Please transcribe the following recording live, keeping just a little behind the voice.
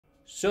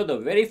So the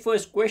very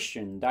first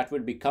question that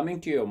would be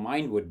coming to your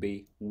mind would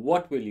be,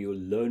 what will you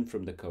learn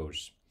from the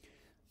course?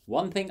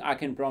 One thing I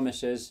can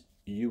promise is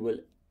you will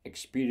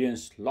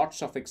experience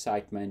lots of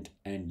excitement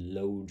and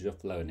loads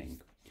of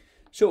learning.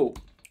 So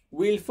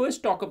we'll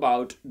first talk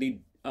about the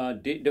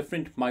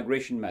different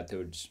migration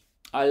methods.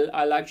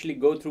 I'll actually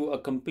go through a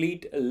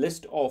complete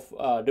list of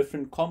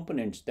different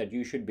components that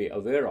you should be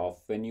aware of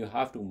when you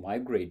have to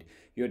migrate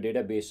your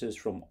databases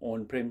from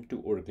on-prem to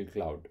Oracle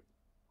Cloud.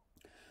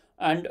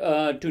 And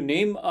to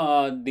name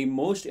the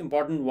most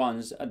important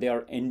ones, they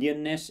are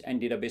Endianness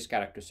and database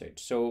character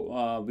sets.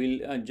 So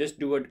we'll just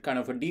do a kind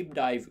of a deep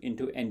dive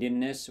into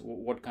Endianness.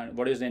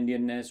 What is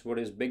Endianness? What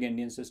is big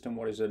Endian system?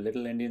 What is a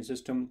little Endian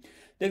system?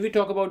 Then we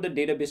talk about the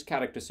database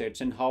character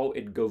sets and how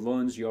it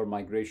governs your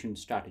migration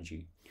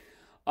strategy.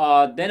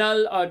 Then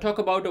I'll talk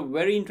about a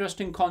very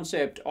interesting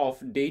concept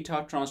of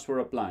data transfer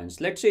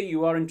appliance. Let's say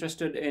you are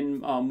interested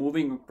in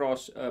moving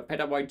across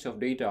petabytes of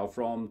data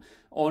from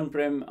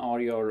on-prem or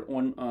your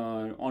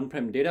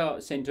on-prem data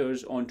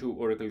centers onto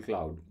Oracle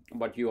Cloud,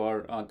 but you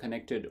are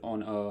connected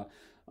on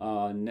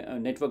a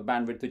network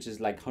bandwidth which is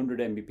like 100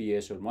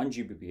 Mbps or 1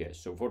 Gbps.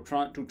 So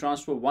to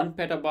transfer 1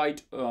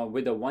 petabyte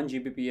with a 1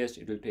 Gbps,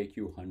 it will take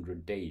you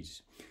 100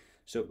 days.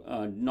 So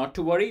not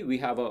to worry, we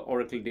have a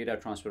Oracle Data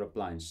Transfer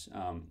Appliance.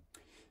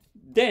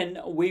 Then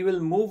we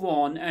will move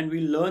on and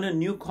we'll learn a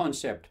new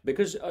concept,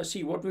 because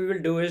see, what we will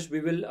do is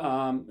we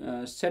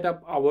will set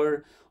up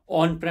our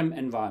on-prem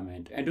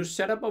environment, and to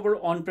set up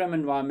our on-prem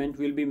environment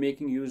we'll be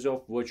making use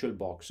of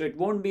VirtualBox. So it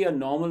won't be a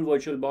normal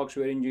VirtualBox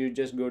wherein you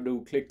just go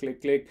to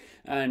click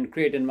and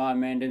create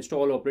environment,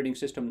 install operating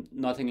system,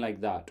 nothing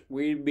like that.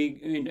 We'll be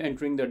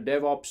entering the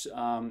DevOps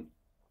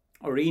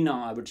arena,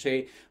 I would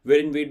say,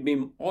 wherein we'd be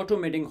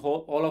automating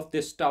all of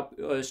this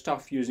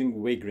stuff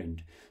using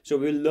Vagrant. So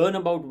we'll learn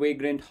about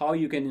Vagrant, how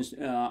you can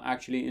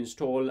actually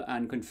install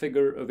and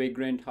configure a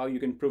Vagrant, how you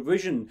can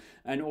provision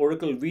an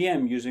Oracle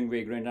VM using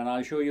Vagrant, and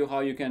I'll show you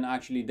how you can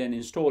actually then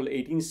install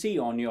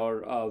 18c on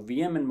your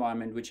VM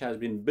environment which has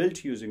been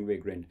built using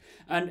Vagrant.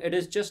 And it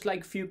is just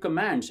like few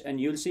commands, and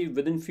you'll see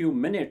within few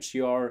minutes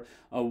your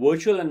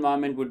virtual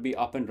environment would be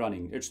up and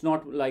running. It's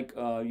not like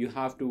you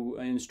have to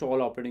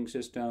install operating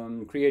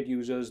system, create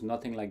users,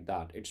 nothing like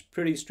that. It's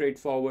pretty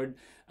straightforward,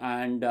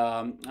 and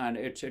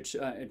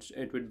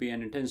it would be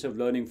an intensive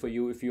learning for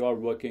you if you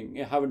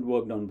haven't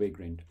worked on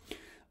Vagrant.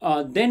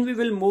 Then we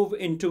will move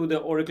into the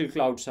Oracle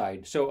Cloud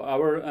side. So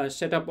our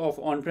setup of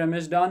on-prem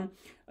is done.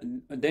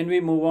 Then we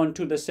move on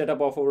to the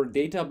setup of our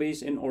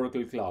database in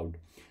Oracle Cloud.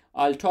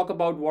 I'll talk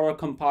about what are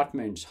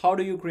compartments. How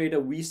do you create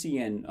a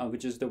VCN,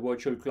 which is the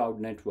virtual cloud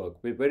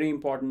network, with very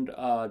important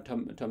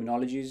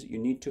terminologies. You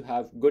need to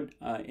have good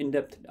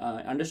in-depth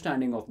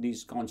understanding of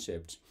these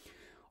concepts.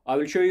 I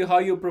will show you how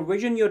you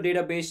provision your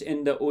database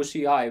in the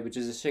OCI, which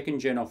is the second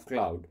gen of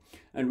cloud.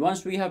 And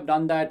once we have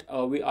done that,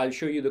 I'll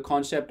show you the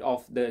concept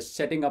of the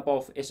setting up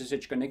of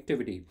SSH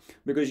connectivity,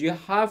 because you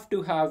have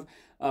to have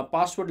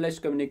passwordless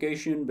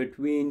communication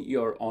between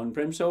your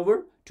on-prem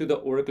server to the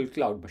Oracle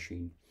Cloud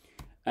machine.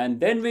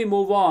 And then we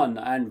move on,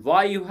 and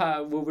why you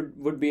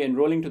would be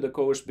enrolling to the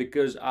course,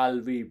 because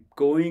I'll be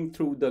going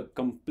through the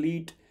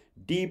complete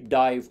deep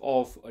dive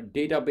of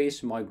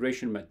database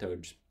migration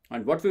methods.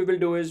 And what we will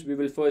do is we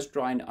will first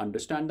try and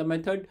understand the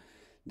method.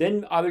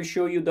 Then I will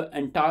show you the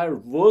entire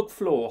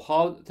workflow,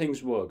 how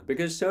things work,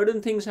 because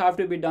certain things have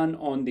to be done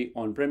on the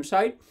on-prem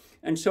side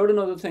and certain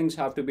other things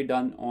have to be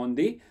done on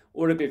the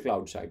Oracle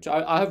Cloud side.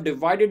 So I have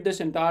divided this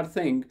entire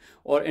thing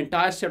or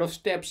entire set of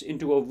steps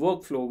into a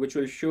workflow, which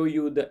will show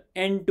you the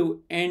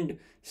end-to-end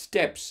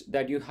steps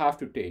that you have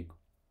to take.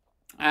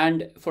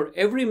 And for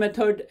every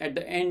method at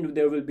the end,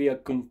 there will be a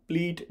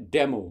complete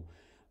demo,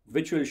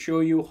 which will show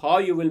you how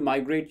you will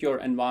migrate your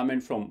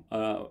environment from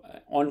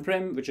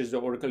on-prem, which is the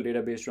Oracle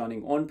database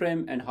running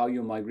on-prem, and how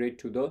you migrate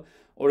to the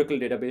Oracle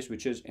database,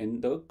 which is in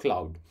the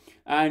cloud.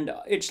 And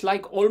it's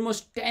like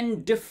almost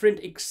 10 different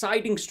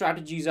exciting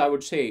strategies, I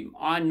would say.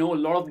 I know a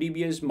lot of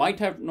DBAs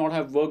might not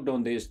have worked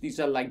on this. These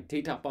are like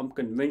data pump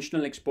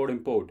conventional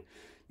export-import,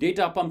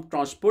 data pump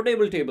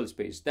transportable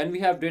tablespace. Then we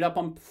have data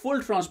pump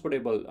full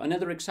transportable,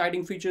 another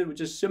exciting feature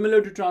which is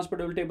similar to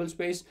transportable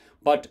tablespace,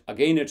 but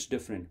again it's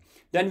different.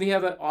 Then we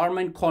have an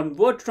RMAN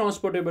convert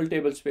transportable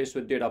tablespace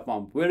with data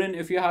pump, wherein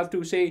if you have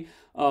to say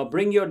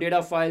bring your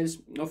data files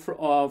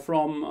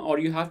from, or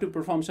you have to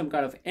perform some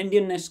kind of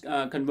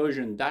Endianness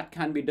conversion, that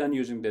can be done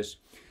using this.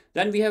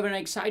 Then we have an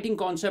exciting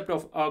concept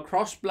of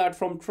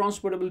cross-platform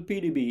transportable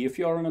PDB. If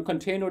you're on a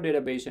container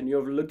database and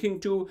you're looking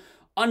to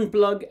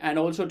unplug and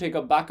also take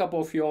a backup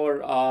of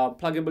your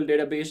pluggable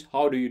database,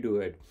 how do you do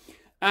it?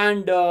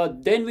 And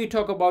then we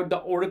talk about the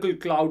Oracle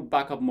Cloud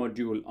Backup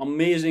Module.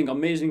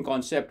 Amazing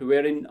concept,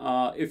 wherein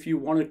if you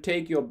want to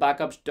take your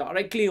backups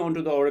directly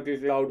onto the Oracle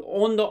Cloud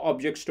on the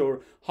object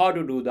store, how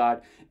to do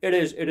that. It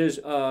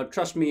is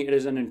trust me, it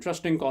is an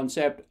interesting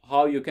concept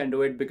how you can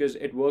do it, because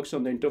it works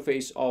on the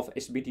interface of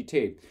SBT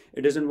tape.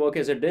 It doesn't work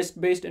as a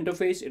disk-based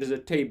interface, it is a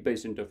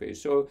tape-based interface.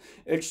 So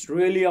it's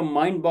really a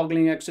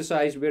mind-boggling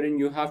exercise wherein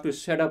you have to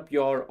set up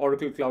your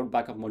Oracle Cloud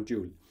Backup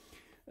Module.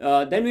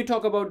 Then we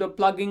talk about the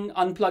plugging,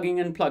 unplugging,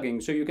 and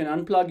plugging. So you can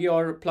unplug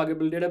your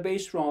pluggable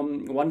database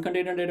from one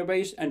container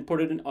database and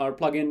put it in or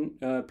plug in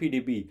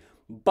PDB.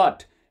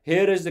 But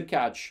here is the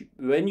catch.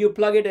 When you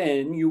plug it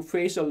in, you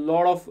face a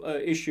lot of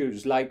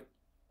issues, like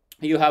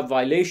you have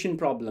violation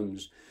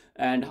problems.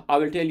 And I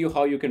will tell you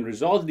how you can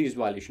resolve these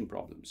violation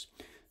problems.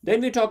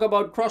 Then we talk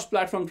about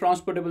cross-platform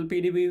transportable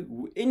PDB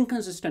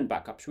inconsistent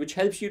backups, which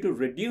helps you to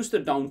reduce the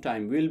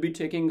downtime. We'll be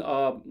taking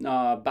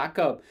a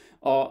backup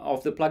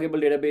of the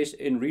pluggable database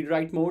in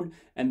read-write mode,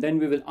 and then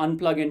we will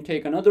unplug and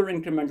take another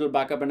incremental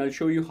backup, and I'll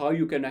show you how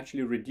you can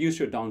actually reduce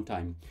your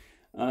downtime.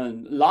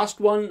 Last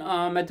one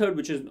method,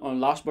 which is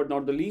last but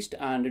not the least,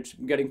 and it's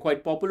getting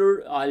quite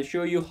popular. I'll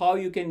show you how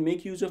you can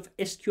make use of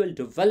SQL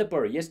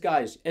Developer. Yes,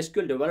 guys,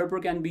 SQL Developer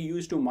can be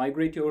used to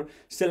migrate your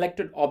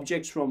selected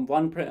objects from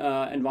one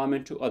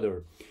environment to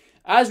other.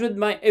 As with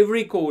my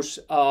every course,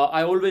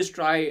 I always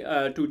try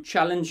to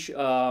challenge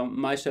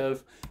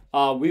myself.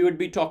 We would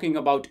be talking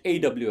about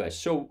AWS.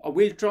 So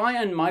we'll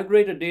try and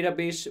migrate a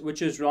database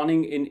which is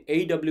running in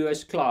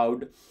AWS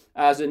Cloud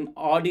as an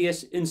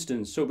RDS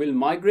instance. So we'll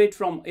migrate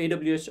from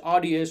AWS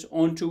RDS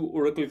onto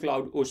Oracle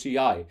Cloud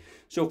OCI.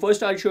 So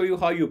first I'll show you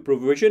how you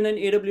provision an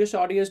AWS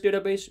RDS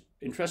database.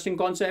 Interesting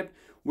concept.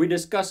 We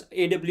discuss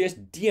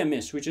AWS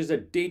DMS, which is a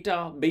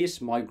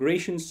database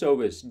migration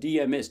service.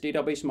 DMS,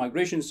 database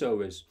migration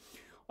service.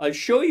 I'll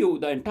show you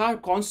the entire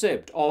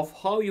concept of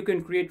how you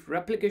can create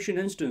replication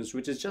instance,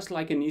 which is just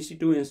like an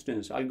EC2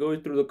 instance. I'll go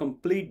through the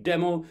complete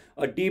demo,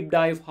 a deep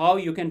dive, how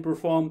you can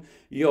perform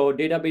your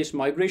database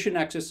migration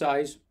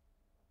exercise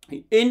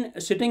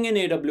sitting in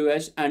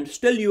AWS, and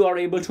still you are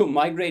able to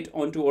migrate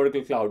onto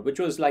Oracle Cloud, which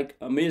was like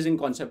amazing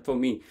concept for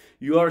me.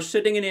 You are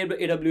sitting in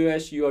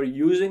AWS, you are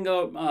using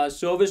a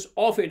service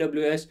of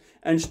AWS,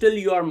 and still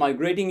you are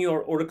migrating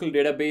your Oracle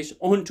database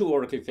onto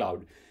Oracle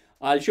Cloud.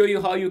 I'll show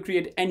you how you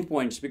create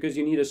endpoints, because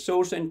you need a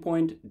source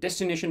endpoint,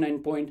 destination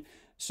endpoint.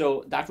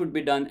 So that would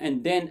be done.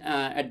 And then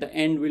at the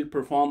end, we'll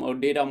perform a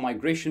data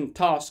migration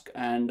task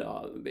and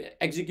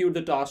execute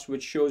the task,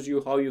 which shows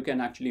you how you can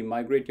actually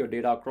migrate your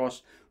data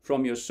across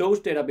from your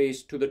source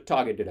database to the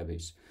target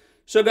database.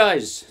 So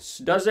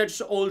guys, does that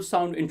all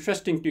sound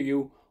interesting to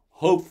you?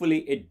 Hopefully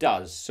it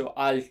does. So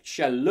I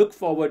shall look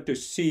forward to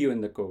see you in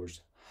the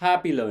course.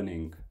 Happy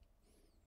learning.